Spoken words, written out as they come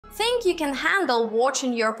think you can handle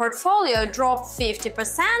watching your portfolio drop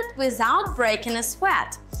 50% without breaking a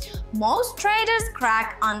sweat? Most traders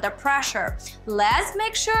crack under pressure. Let's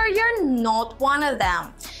make sure you're not one of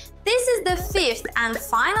them. This is the fifth and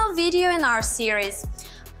final video in our series.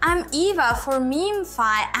 I'm Eva for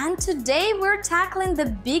MemeFi, and today we're tackling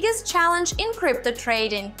the biggest challenge in crypto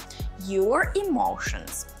trading: your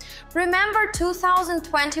emotions. Remember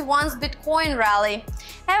 2021's Bitcoin rally?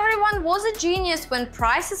 Everyone was a genius when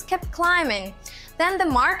prices kept climbing. Then the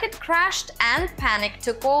market crashed and panic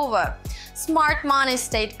took over. Smart money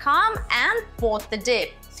stayed calm and bought the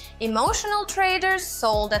dip. Emotional traders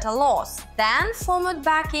sold at a loss, then FOMOed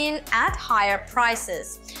back in at higher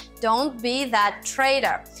prices. Don't be that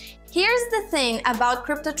trader. Here's the thing about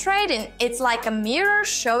crypto trading: it's like a mirror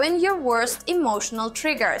showing your worst emotional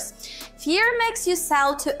triggers. Fear makes you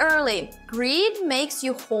sell too early. Greed makes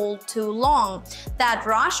you hold too long. That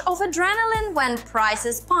rush of adrenaline when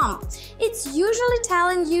prices pump, it's usually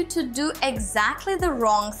telling you to do exactly the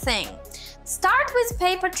wrong thing. Start with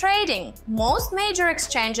paper trading. Most major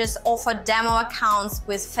exchanges offer demo accounts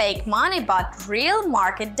with fake money but real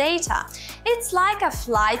market data. It's like a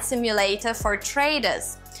flight simulator for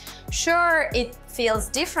traders. Sure, it feels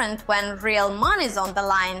different when real money's on the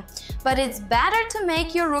line, but it's better to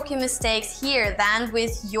make your rookie mistakes here than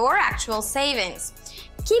with your actual savings.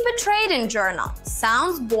 Keep a trading journal.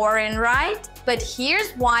 Sounds boring, right? But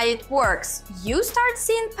here's why it works. You start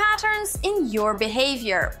seeing patterns in your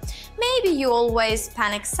behavior. Maybe you always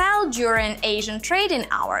panic sell during Asian trading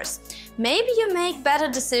hours. Maybe you make better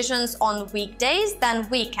decisions on weekdays than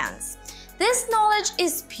weekends. This knowledge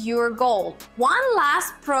is pure gold. One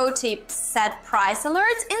last pro tip: set price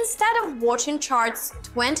alerts instead of watching charts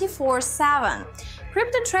 24/7.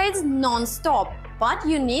 Crypto trades non-stop, but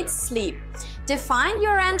you need sleep. Define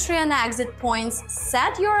your entry and exit points,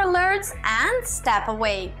 set your alerts, and step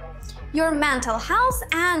away. Your mental health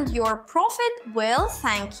and your profit will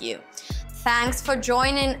thank you. Thanks for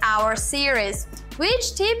joining our series.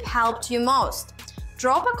 Which tip helped you most?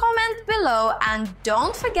 Drop a comment below and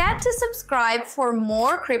don't forget to subscribe for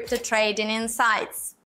more crypto trading insights.